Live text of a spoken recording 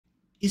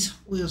Is Hot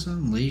Wheels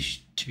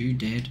Unleashed too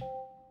dead?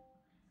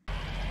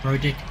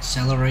 Project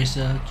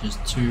Accelerator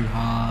just too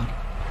hard?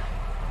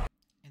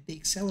 And the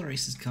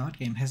Acceleracers card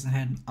game hasn't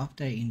had an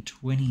update in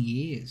 20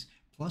 years,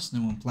 plus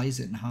no one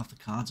plays it and half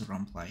the cards are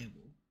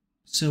unplayable.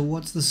 So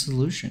what's the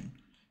solution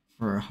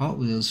for a Hot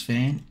Wheels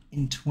fan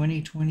in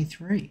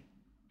 2023?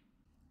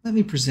 Let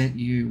me present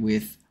you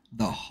with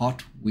the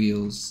Hot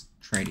Wheels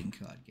trading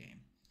card game.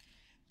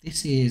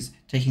 This is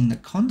taking the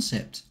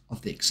concept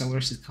of the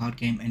Accelerated card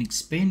game and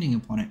expanding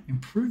upon it,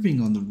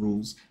 improving on the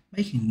rules,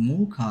 making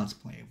more cards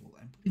playable,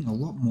 and putting a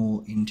lot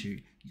more into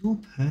your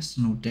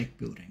personal deck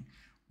building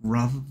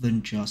rather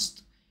than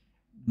just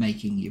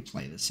making you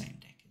play the same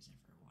deck as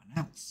everyone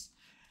else.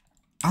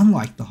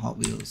 Unlike the Hot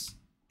Wheels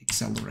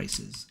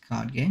Accelerators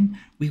card game,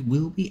 we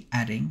will be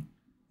adding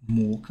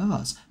more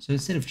cards. So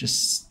instead of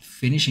just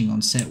finishing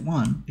on set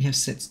 1, we have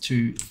sets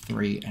 2,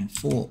 3, and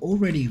 4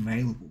 already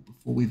available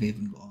before we've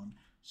even gone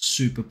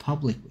super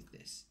public with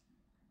this.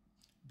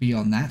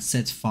 Beyond that,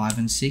 sets 5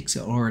 and 6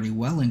 are already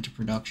well into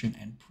production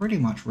and pretty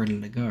much ready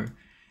to go.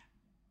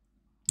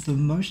 The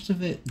most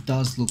of it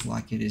does look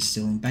like it is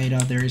still in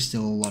beta. There is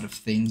still a lot of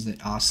things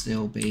that are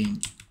still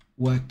being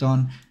worked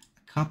on.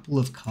 A couple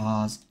of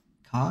cards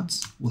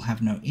will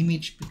have no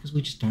image because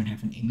we just don't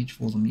have an image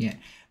for them yet,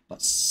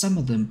 but some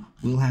of them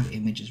will have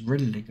images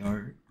ready to go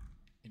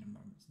in a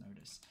moment's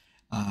notice.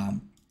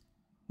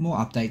 More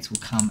updates will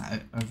come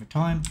over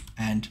time,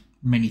 and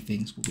many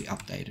things will be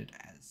updated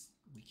as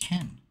we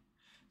can.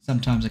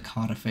 Sometimes a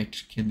card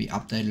effect can be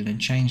updated and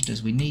changed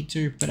as we need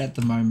to, but at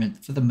the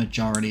moment, for the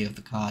majority of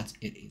the cards,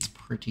 it is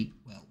pretty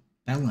well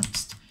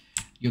balanced.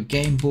 Your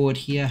game board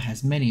here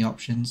has many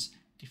options,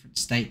 different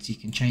states you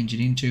can change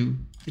it into.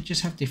 They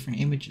just have different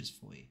images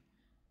for you.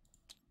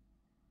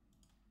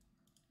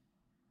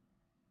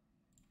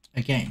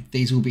 Again,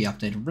 these will be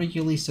updated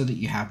regularly so that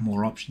you have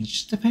more options,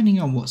 just depending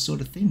on what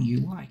sort of thing you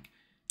like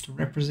to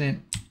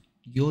represent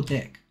your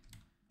deck.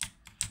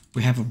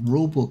 We have a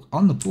rulebook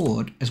on the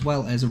board as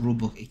well as a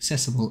rulebook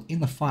accessible in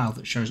the file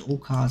that shows all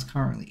cards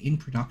currently in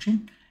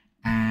production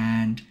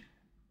and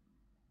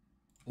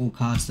all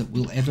cards that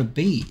will ever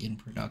be in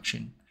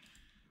production.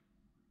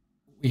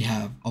 We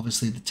have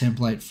obviously the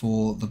template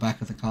for the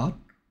back of the card,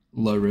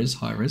 low res,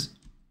 high res,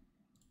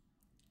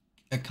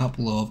 a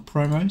couple of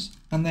promos,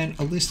 and then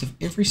a list of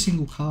every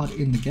single card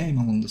in the game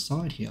along the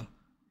side here.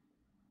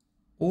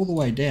 All the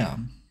way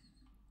down,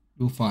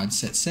 you'll find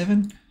set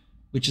 7,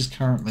 which is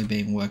currently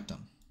being worked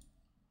on.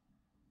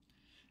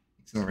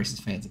 Accelerations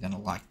fans are going to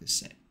like this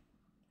set.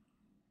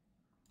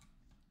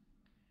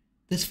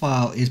 This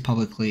file is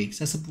publicly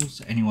accessible,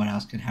 so anyone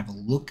else can have a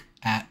look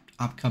at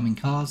upcoming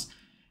cards,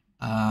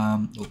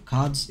 or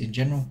cards in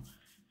general.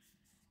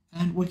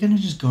 And we're going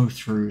to just go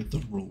through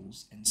the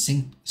rules and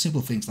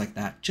simple things like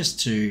that, just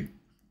to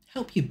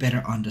help you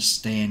better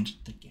understand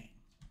the game.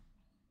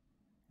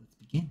 Let's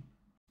begin.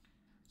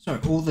 So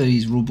all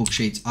these rulebook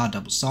sheets are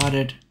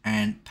double-sided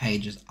and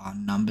pages are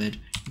numbered.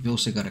 You've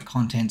also got a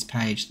contents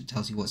page that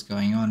tells you what's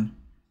going on.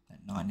 That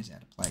 9 is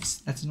out of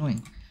place. That's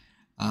annoying.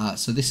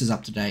 So this is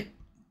up to date,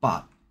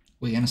 but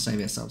we're going to save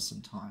ourselves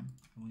some time.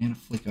 And we're going to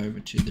flick over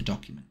to the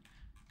document,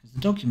 because the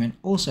document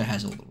also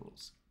has all the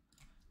rules.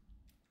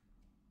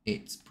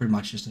 It's pretty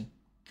much just a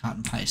cut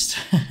and paste.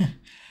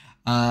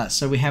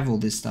 So we have all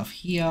this stuff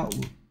here.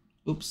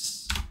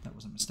 Oops, that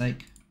was a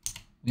mistake.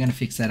 We're going to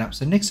fix that up.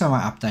 So next time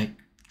I update,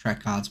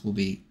 track cards will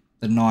be,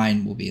 the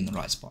 9 will be in the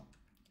right spot.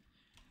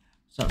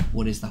 So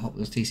what is the Hot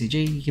Wheels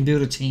TCG? You can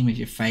build a team of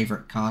your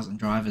favorite cars and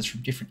drivers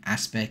from different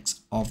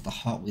aspects of the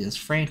Hot Wheels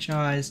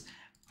franchise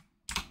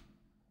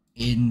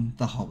in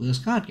the Hot Wheels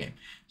card game.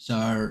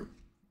 So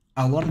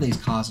a lot of these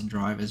cars and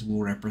drivers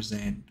will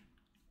represent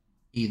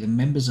either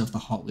members of the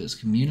Hot Wheels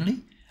community.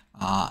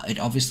 It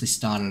obviously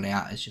started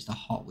out as just a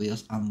Hot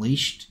Wheels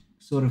Unleashed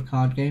sort of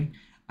card game,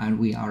 and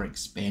we are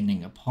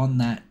expanding upon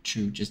that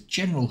to just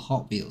general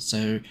Hot Wheels.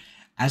 So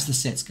as the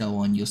sets go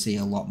on, you'll see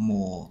a lot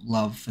more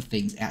love for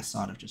things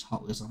outside of just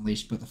Hot Wheels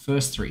Unleashed, but the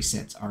first 3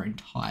 sets are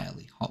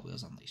entirely Hot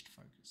Wheels Unleashed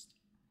focused.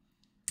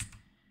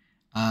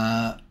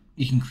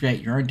 You can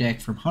create your own deck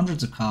from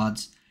hundreds of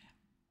cards,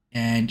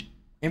 and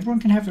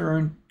everyone can have their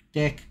own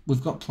deck.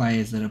 We've got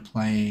players that are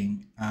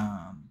playing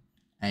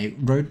a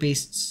Road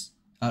Beasts,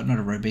 not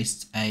a Road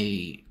Beasts,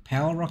 a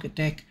Power Rocket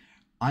deck.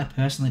 I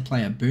personally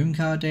play a Boom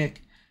Car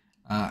deck,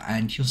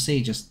 and you'll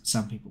see just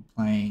some people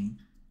playing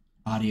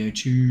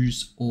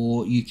RDO2s,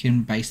 or you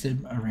can base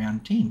them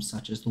around teams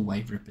such as the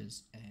Wave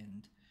Rippers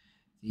and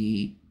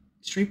the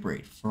Street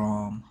Breed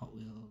from Hot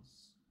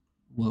Wheels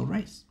World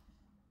Race.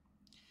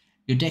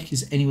 Your deck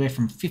is anywhere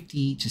from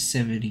 50 to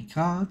 70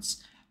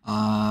 cards.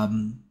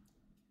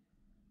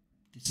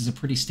 This is a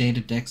pretty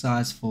standard deck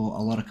size for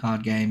a lot of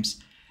card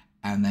games.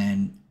 And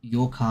then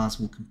your cars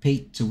will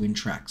compete to win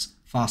tracks.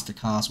 Faster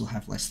cars will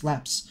have less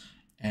laps,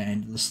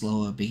 and the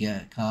slower,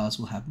 bigger cars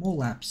will have more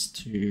laps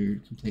to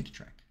complete a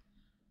track.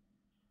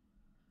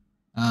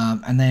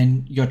 And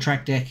then your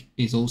track deck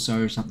is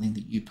also something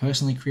that you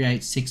personally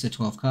create, 6 or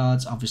 12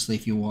 cards. Obviously,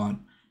 if you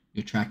want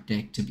your track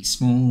deck to be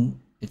small,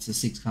 it's a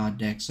 6-card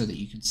deck so that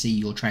you can see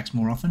your tracks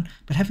more often.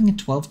 But having a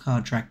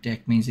 12-card track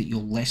deck means that you're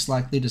less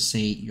likely to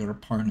see your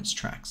opponent's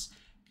tracks,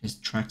 because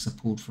tracks are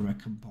pulled from a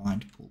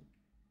combined pool.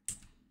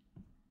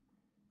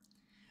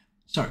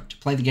 So, to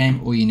play the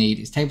game, all you need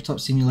is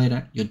Tabletop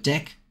Simulator, your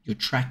deck, your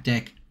track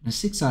deck, and a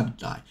 6-sided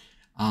die.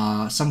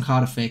 Some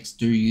card effects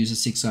do use a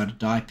 6-sided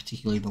die,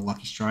 particularly the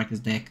Lucky Strikers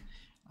deck,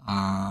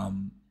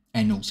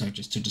 and also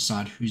just to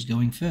decide who's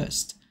going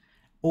first.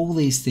 All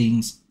these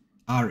things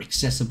are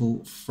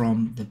accessible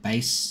from the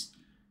base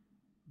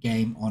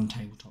game on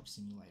Tabletop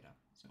Simulator.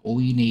 So all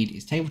you need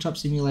is Tabletop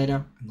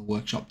Simulator and the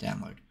Workshop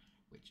download,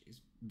 which is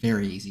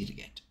very easy to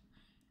get.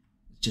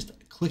 It's just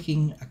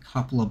clicking a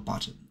couple of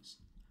buttons.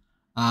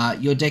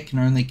 Your deck can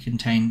only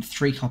contain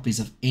 3 copies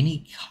of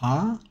any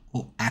car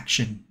or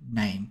action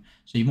name.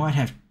 So you might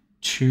have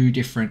 2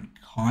 different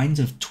kinds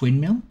of Twin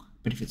Mill,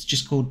 but if it's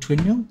just called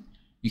Twin Mill,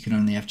 you can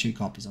only have 2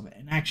 copies of it.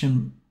 An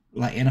action,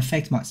 like an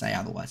effect, might say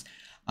otherwise.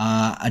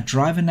 A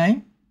driver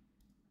name.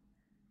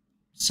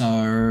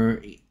 So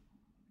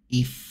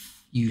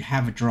if you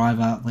have a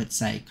driver, let's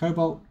say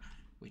Cobalt,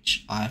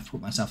 which I've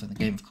put myself in the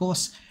game, of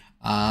course,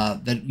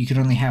 that you can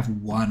only have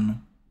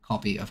 1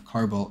 copy of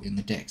Cobalt in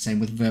the deck. Same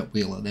with Vert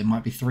Wheeler. There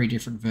might be 3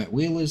 different Vert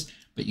Wheelers,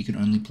 but you can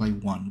only play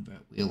 1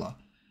 Vert Wheeler.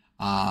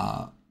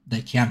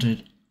 They're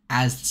counted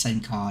as the same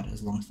card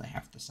as long as they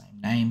have the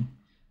same name.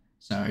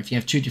 So if you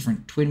have 2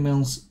 different Twin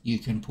Mills, you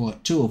can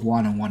put 2 of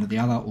one and 1 of the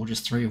other, or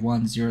just 3 of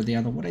one, 0 of the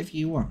other, whatever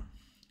you want.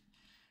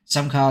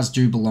 Some cars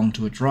do belong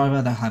to a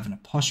driver. They'll have an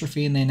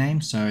apostrophe in their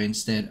name. So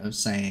instead of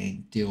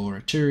saying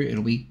Diora 2,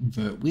 it'll be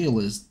Vert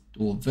Wheelers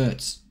or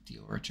Vert's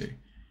Diora 2.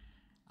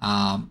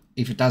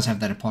 If it does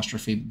have that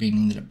apostrophe,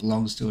 meaning that it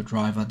belongs to a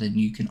driver, then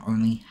you can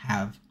only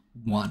have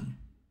 1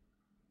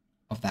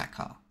 of that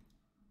car.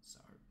 So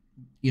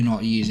you're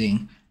not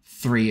using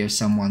 3 of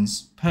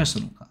someone's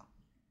personal car.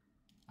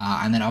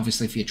 And then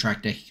obviously for your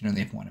track deck, you can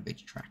only have 1 of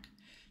each track.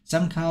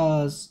 Some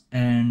cars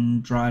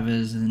and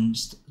drivers and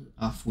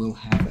stuff will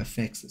have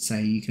effects that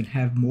say you can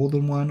have more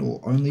than 1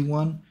 or only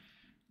 1.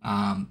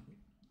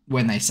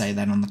 When they say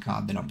that on the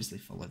card, then obviously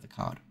follow the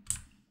card.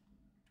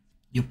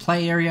 Your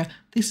play area,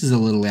 this is a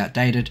little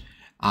outdated,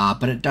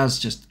 but it does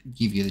just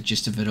give you the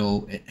gist of it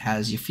all. It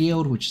has your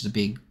field, which is a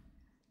big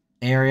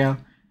area,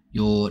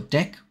 your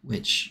deck,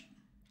 which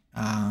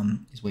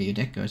is where your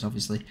deck goes,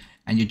 obviously,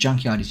 and your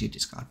junkyard is your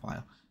discard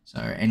pile. So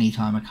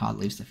anytime a card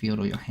leaves the field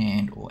or your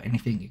hand or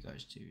anything, it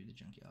goes to the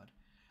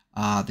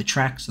junkyard. The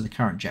track, so the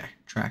current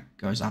track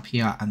goes up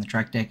here, and the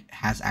track deck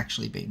has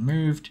actually been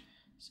moved.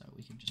 So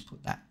we can just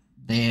put that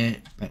there,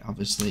 but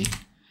obviously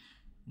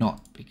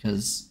not,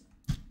 because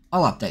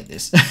I'll update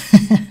this.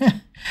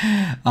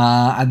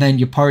 And then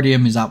your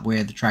podium is up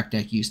where the track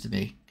deck used to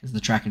be, because the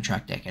track and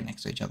track deck are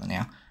next to each other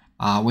now.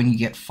 When you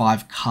get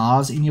 5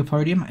 cars in your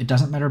podium, it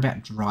doesn't matter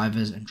about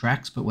drivers and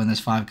tracks, but when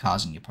there's 5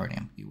 cars in your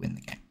podium, you win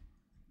the game.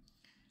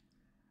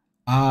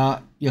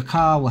 Your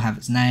car will have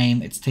its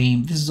name, its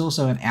team. This is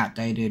also an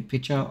outdated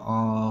picture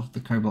of the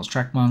Cobalt's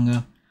track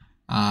manga,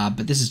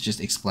 but this is just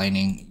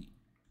explaining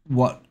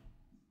what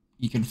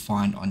you can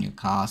find on your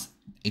cars.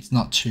 It's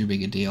not too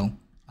big a deal.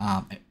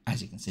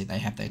 As you can see, they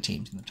have their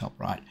teams in the top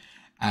right,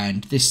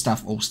 and this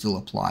stuff all still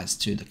applies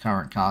to the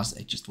current cars.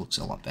 It just looks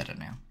a lot better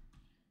now.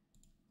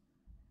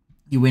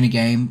 You win a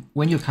game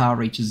when your car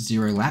reaches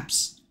 0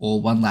 laps,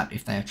 or 1 lap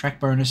if they have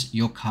track bonus.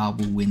 Your car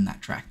will win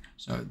that track.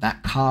 So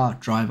that car,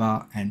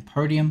 driver, and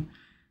podium,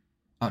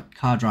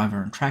 car,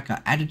 driver, and track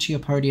are added to your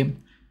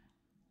podium,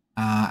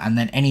 and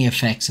then any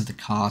effects of the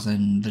cars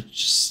and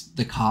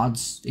the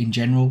cards in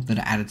general that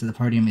are added to the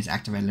podium is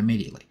activated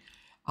immediately.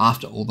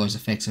 After all those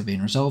effects have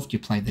been resolved, you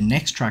play the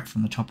next track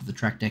from the top of the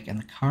track deck, and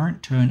the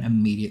current turn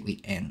immediately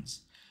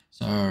ends.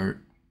 So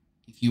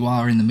if you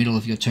are in the middle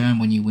of your turn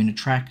when you win a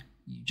track,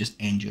 you just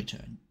end your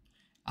turn.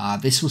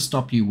 This will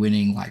stop you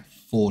winning like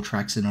 4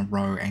 tracks in a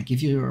row and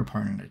give your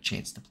opponent a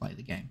chance to play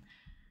the game.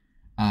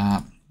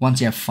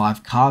 Once you have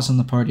 5 cars on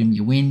the podium,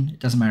 you win. It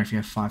doesn't matter if you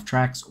have 5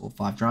 tracks or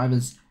 5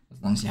 drivers,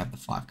 as long as you have the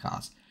 5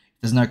 cars.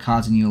 If there's no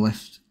cards in your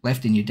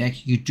left in your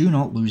deck, you do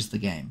not lose the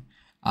game,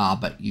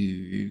 but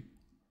you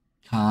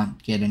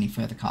can't get any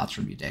further cards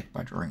from your deck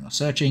by drawing or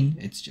searching.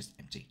 It's just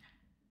empty.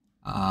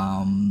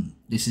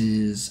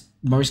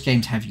 Most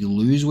games have you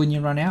lose when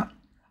you run out.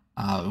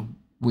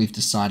 We've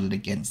decided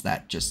against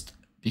that just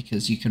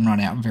because you can run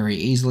out very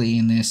easily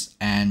in this,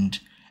 and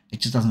it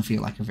just doesn't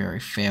feel like a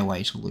very fair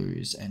way to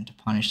lose and to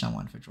punish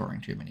someone for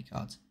drawing too many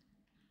cards.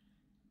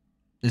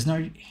 There's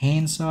no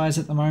hand size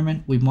at the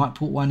moment. We might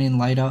put one in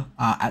later.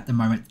 At the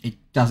moment, it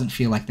doesn't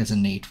feel like there's a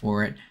need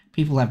for it.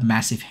 People have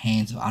massive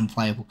hands of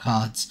unplayable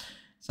cards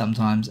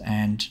sometimes,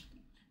 and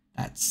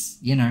that's,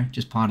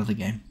 just part of the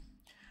game.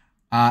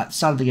 At the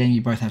start of the game,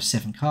 you both have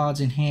 7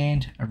 cards in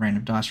hand. A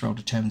random dice roll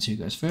determines who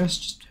goes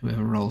first, just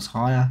whoever rolls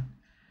higher.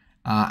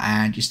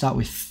 And you start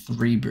with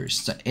 3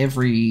 boosts. So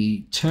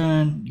every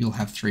turn, you'll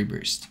have 3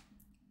 boosts.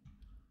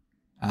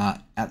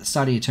 At the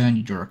start of your turn,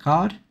 you draw a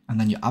card, and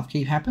then your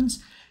upkeep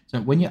happens.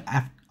 So when your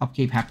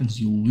upkeep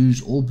happens, you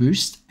lose all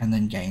boost and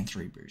then gain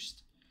 3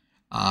 boost.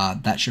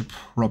 That should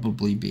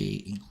probably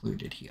be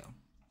included here.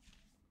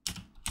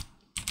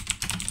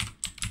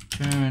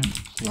 turn,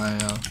 player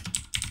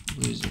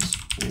loses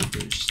 4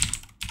 boost,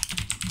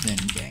 then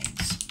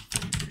gains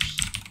 3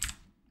 boost.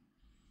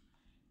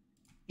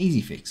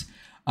 Easy fix.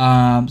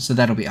 So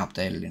that'll be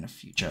updated in a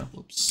future.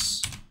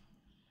 Whoops.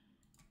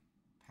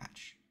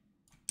 Patch.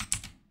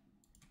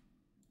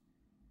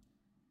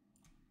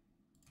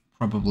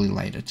 Probably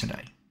later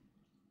today.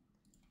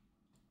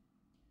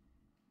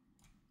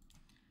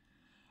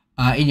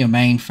 In your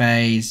main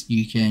phase,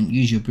 you can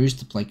use your boost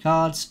to play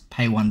cards,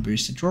 pay 1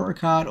 boost to draw a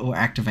card, or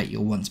activate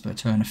your once per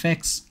turn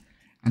effects.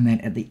 And then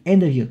at the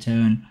end of your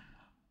turn,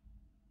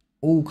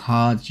 all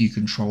cards you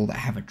control that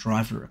have a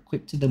driver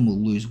equipped to them will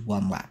lose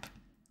 1 lap.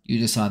 You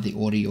decide the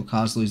order your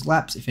cards lose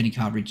laps. If any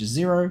card reaches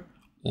 0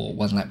 or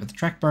 1 lap with a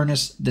track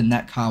bonus, then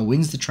that card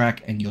wins the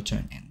track and your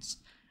turn ends.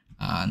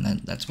 And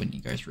then that's when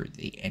you go through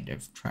the end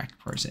of track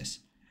process.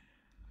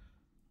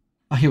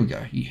 Oh, here we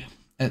go.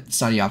 At the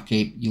start of your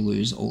upkeep, you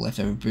lose all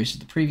leftover boosts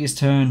of the previous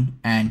turn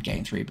and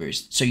gain 3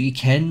 boosts. So you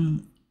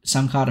can,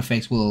 some card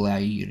effects will allow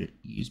you to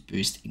use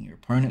boost in your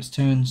opponent's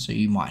turn. So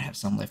you might have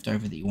some left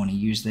over that you want to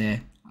use there.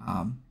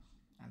 And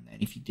then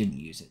if you didn't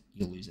use it,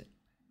 you'll lose it.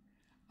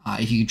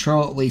 If you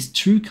control at least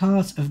 2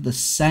 cards of the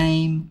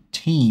same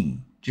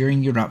team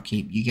during your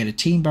upkeep, you get a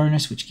team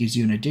bonus, which gives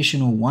you an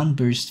additional 1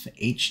 boost for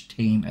each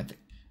team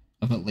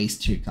of at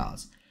least 2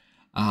 cards.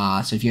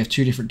 So if you have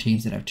 2 different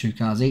teams that have 2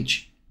 cards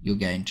each, you'll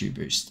gain 2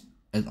 boosts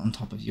on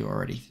top of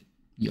your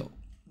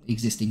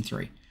existing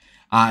 3.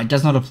 It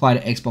does not apply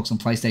to Xbox and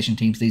PlayStation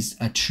teams. These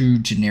are 2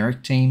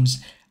 generic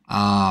teams.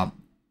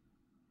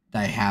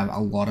 They have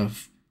a lot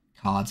of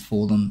cards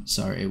for them,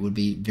 so it would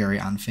be very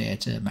unfair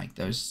to make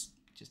those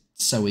just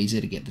so easy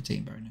to get the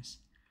team bonus.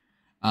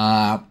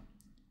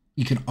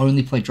 You can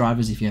only play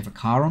drivers if you have a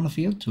car on the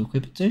field to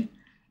equip it to.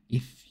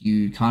 If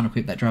you can't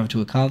equip that driver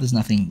to a car, there's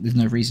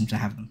no reason to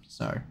have them,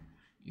 so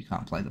you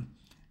can't play them.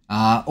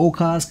 All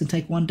cars can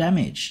take 1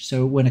 damage.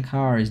 So when a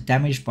car is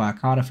damaged by a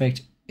card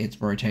effect, it's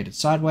rotated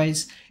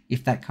sideways.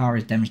 If that car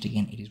is damaged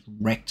again, it is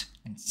wrecked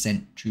and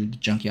sent to the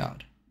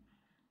junkyard.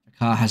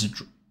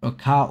 A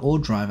car or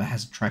driver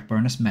has a track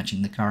bonus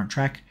matching the current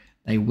track.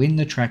 They win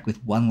the track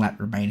with 1 lap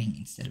remaining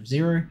instead of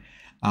 0.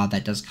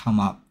 That does come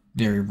up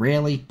very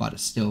rarely, but it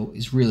still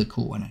is really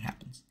cool when it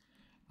happens.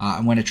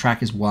 And when a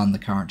track is won, the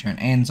current turn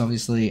ends,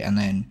 obviously, and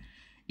then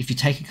if you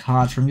take a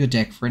card from your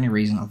deck for any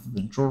reason other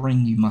than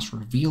drawing, you must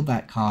reveal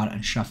that card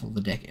and shuffle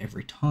the deck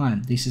every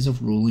time. This is a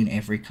rule in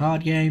every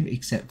card game,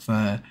 except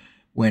for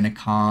when a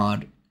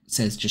card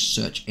says just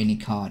search any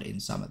card in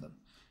some of them.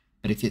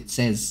 But if it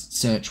says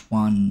search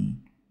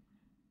 1,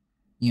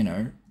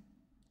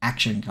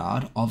 action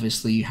card,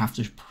 obviously you have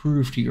to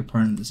prove to your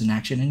opponent there's an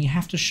action, and you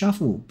have to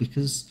shuffle,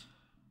 because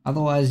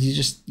otherwise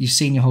you've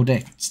seen your whole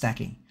deck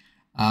stacking.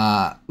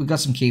 We've got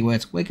some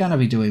keywords. We're going to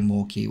be doing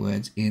more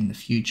keywords in the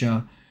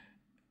future.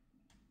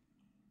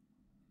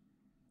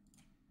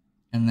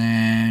 And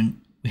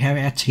then we have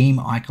our team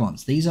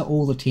icons. These are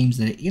all the teams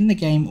that are in the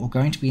game or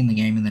going to be in the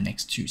game in the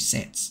next 2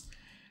 sets.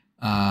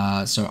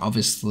 So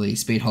obviously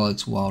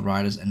Speedholics, Wild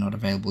Riders are not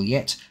available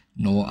yet,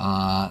 nor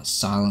are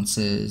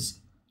Silencers,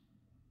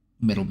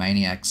 Metal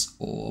Maniacs,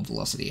 or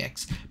Velocity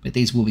X. But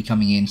these will be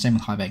coming in, same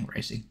with High Bank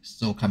Racing,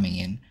 still coming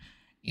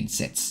in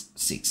sets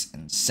 6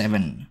 and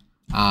 7.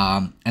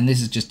 And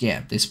this is just,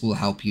 this will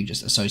help you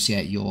just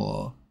associate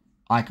your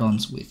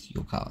icons with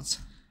your cards.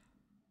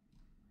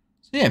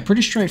 So yeah,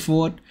 pretty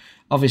straightforward.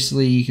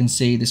 Obviously, you can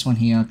see this one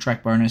here,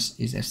 track bonus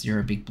is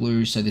F-Zero Big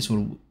Blue, so this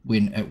will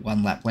win at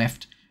 1 lap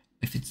left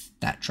if it's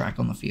that track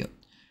on the field.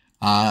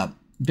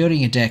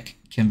 Building a deck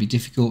can be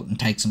difficult and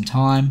take some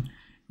time.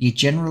 You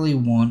generally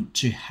want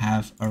to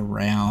have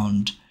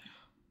around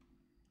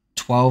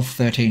 12,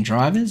 13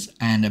 drivers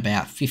and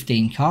about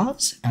 15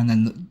 cars, and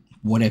then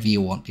whatever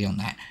you want beyond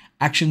that.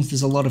 Actions,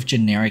 there's a lot of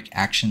generic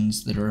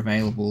actions that are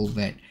available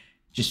that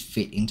just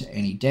fit into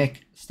any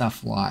deck.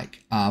 Stuff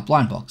like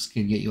Blind Box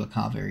can get you a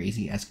car very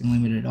easy, as can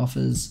Limited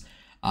Offers.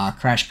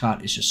 Crash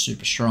Cut is just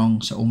super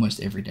strong, so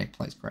almost every deck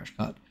plays Crash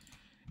Cut.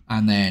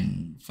 And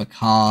then for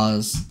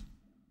cars,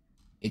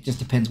 it just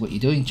depends what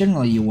you're doing.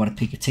 Generally, you want to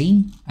pick a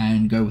team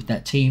and go with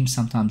that team.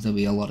 Sometimes there'll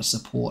be a lot of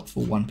support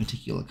for one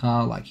particular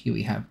car, like here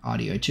we have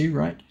RDO2,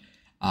 right?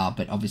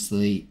 But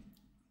obviously,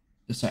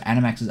 so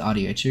Animax's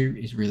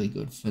RDO2 is really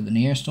good for the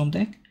Neostorm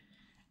deck,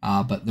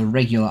 but the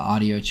regular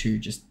RDO2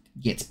 just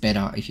gets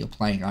better if you're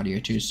playing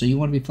RDO2, so you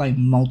want to be playing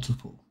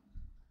multiple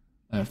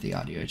of the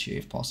RDO2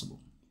 if possible.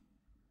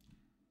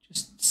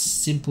 Just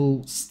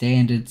simple,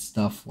 standard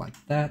stuff like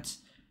that.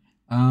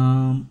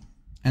 And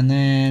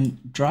then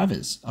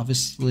drivers.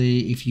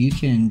 Obviously, if you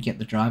can get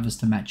the drivers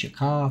to match your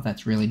car,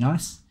 that's really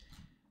nice.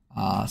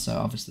 So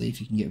obviously,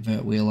 if you can get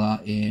Vert Wheeler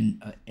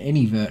in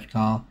any Vert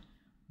car,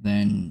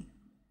 then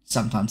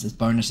sometimes there's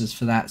bonuses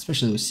for that,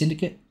 especially with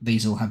Syndicate.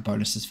 These will have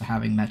bonuses for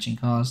having matching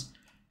cars.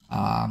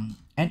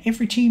 And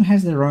every team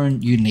has their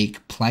own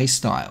unique play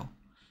style.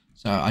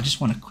 So I just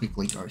want to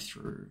quickly go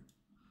through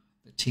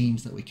the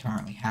teams that we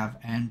currently have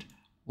and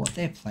what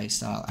their play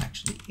style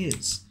actually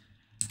is.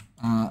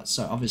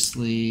 So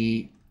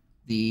obviously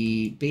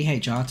the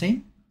BHR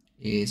team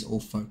is all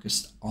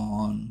focused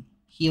on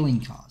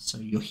healing cards. So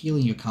you're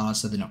healing your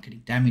cards so they're not getting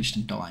damaged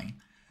and dying.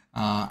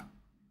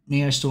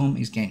 Neostorm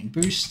is gaining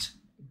boost.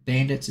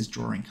 Bandits is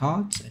drawing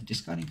cards and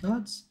discarding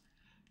cards.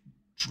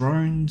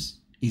 Drones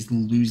is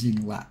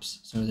losing laps.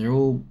 So they're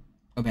all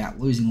about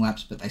losing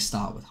laps, but they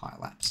start with high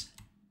laps.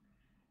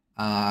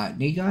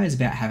 Nigai is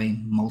about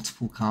having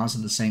multiple cars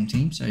of the same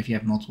team. So if you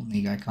have multiple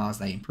Nigai cars,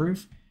 they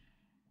improve.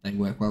 They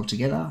work well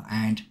together.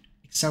 And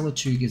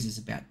Accelatugas is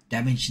about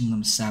damaging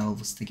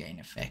themselves to gain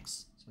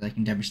effects. So they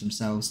can damage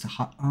themselves to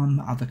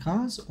other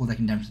cars, or they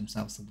can damage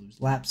themselves to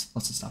lose laps.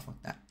 Lots of stuff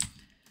like that.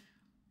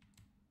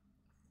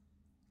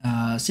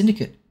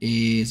 Syndicate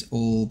is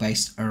all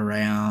based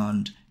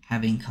around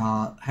having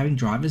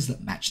drivers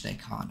that match their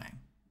car name.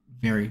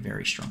 Very,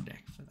 very strong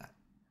deck for that.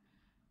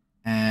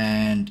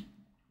 And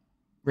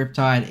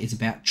Riptide is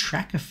about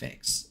track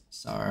effects.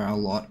 So a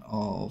lot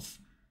of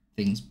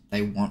things,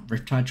 they want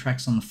Riptide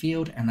tracks on the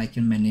field, and they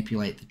can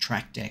manipulate the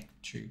track deck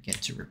to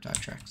get to Riptide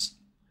tracks.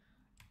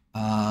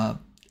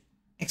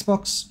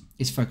 Xbox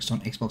is focused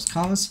on Xbox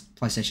cars.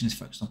 PlayStation is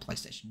focused on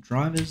PlayStation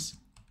drivers.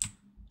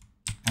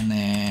 And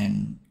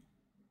then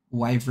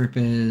Wave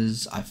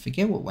Rippers, I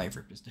forget what Wave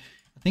Rippers do.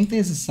 I think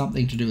there's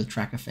something to do with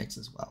track effects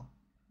as well.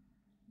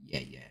 Yeah.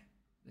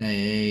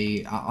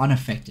 They are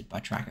unaffected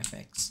by track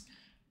effects.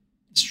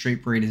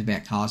 Street Breed is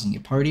about cars in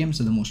your podium,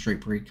 so the more Street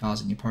Breed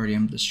cars in your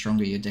podium, the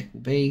stronger your deck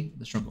will be,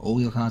 the stronger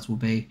all your cards will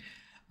be.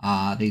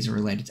 These are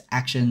related to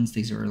actions.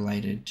 These are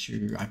related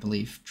to, I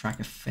believe, track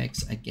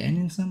effects again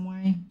in some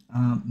way.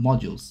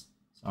 Modules,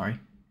 sorry.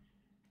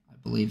 I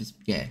believe it's,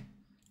 yeah.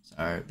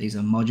 So these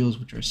are modules,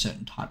 which are a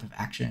certain type of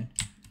action.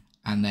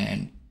 And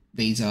then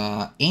these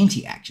are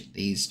anti-action.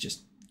 These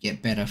just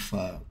get better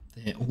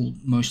they're all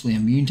mostly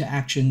immune to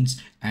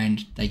actions,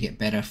 and they get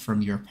better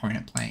from your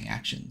opponent playing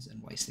actions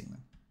and wasting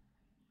them.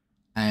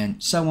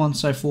 And so on and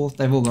so forth.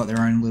 They've all got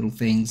their own little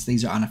things.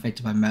 These are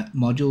unaffected by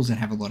modules and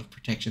have a lot of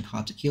protection,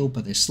 hard to kill,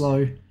 but they're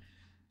slow.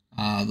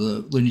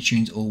 The Looney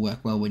Tunes all work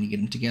well when you get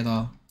them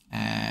together.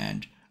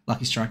 And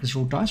Lucky Strikers are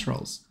all dice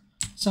rolls.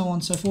 So on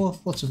and so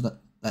forth. Lots of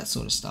that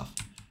sort of stuff.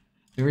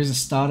 There is a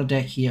starter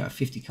deck here of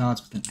 50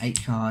 cards with an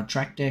 8-card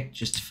track deck,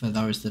 just for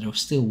those that are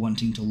still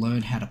wanting to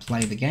learn how to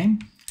play the game.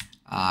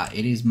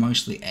 It is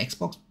mostly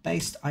Xbox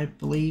based, I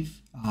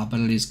believe, but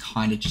it is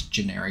kind of just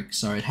generic.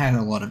 So it has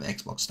a lot of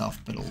Xbox stuff,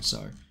 but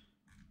also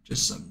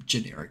just some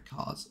generic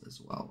cards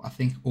as well. I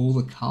think all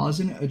the cards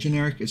in it are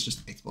generic. It's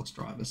just Xbox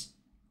drivers.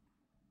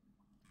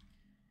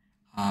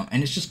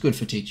 And it's just good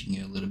for teaching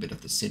you a little bit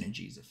of the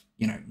synergies of,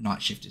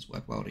 Night Shifters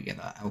work well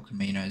together. El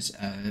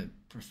Caminos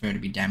prefer to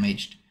be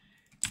damaged.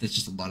 There's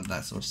just a lot of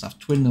that sort of stuff.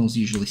 Twin Mills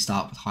usually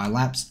start with high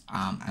laps,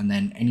 and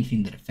then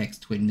anything that affects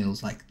Twin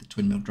Mills, like the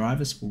Twin Mill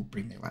drivers, will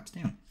bring their laps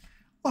down.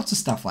 Lots of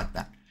stuff like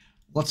that.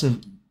 Lots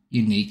of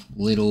unique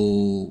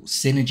little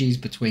synergies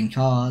between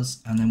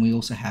cars, and then we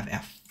also have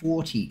our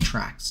 40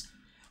 tracks.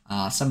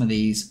 Some of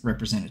these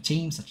represent a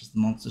team, such as the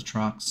Monster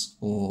Trucks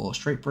or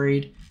Street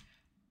Breed,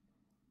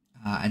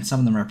 and some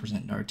of them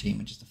represent no team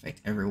and just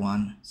affect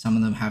everyone. Some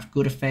of them have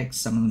good effects,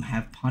 some of them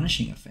have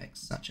punishing effects,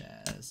 such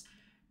as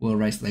World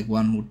Race Leg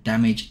 1 will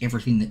damage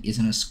everything that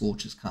isn't a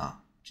Scorcher's car,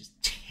 which is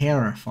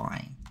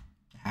terrifying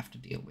to have to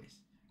deal with.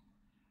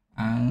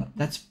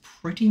 That's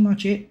pretty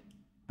much it.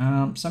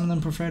 Some of them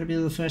prefer to be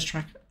the first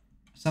track.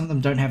 Some of them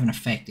don't have an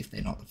effect if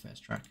they're not the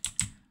first track.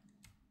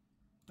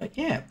 But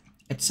yeah,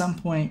 at some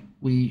point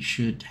we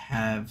should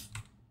have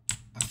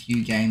a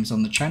few games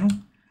on the channel.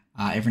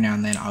 Every now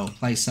and then I will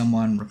play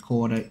someone,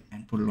 record it,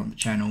 and put it on the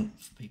channel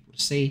for people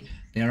to see.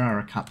 There are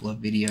a couple of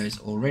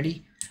videos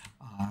already.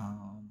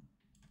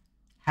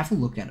 Have a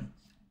look at them.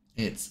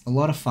 It's a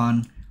lot of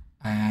fun,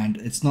 and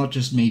it's not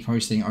just me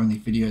posting only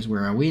videos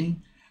where I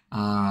win.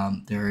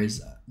 There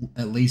is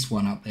at least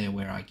one up there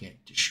where I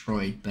get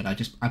destroyed, but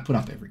I put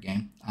up every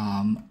game.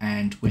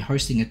 And we're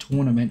hosting a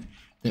tournament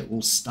that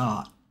will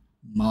start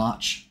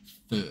March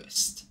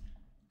 1st,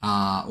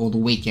 or the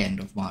weekend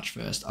of March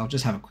 1st. I'll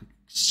just have a quick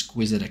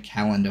squiz at a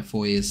calendar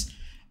for you.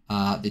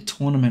 The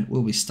tournament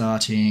will be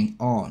starting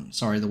on,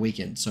 the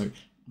weekend, so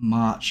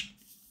March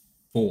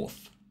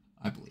 4th,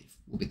 I believe,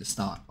 will be the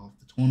start of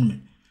the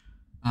tournament.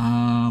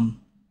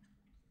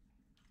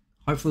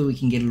 Hopefully we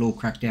can get it all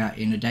cracked out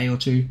in a day or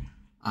two.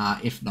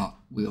 If not,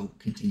 we'll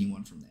continue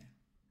on from there.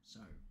 So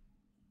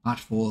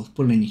March 4th,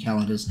 put it in your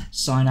calendars.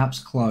 Sign-ups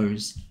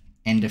close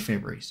end of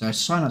February. So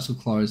sign-ups will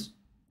close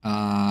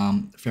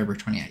February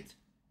 28th.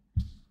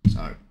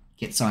 So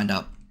get signed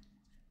up.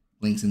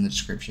 Links in the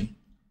description.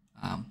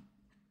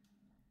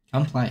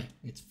 Come play.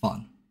 It's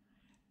fun.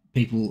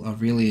 People are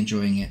really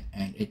enjoying it,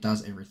 and it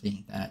does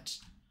everything that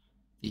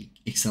the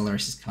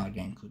Accelerators card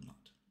game could not.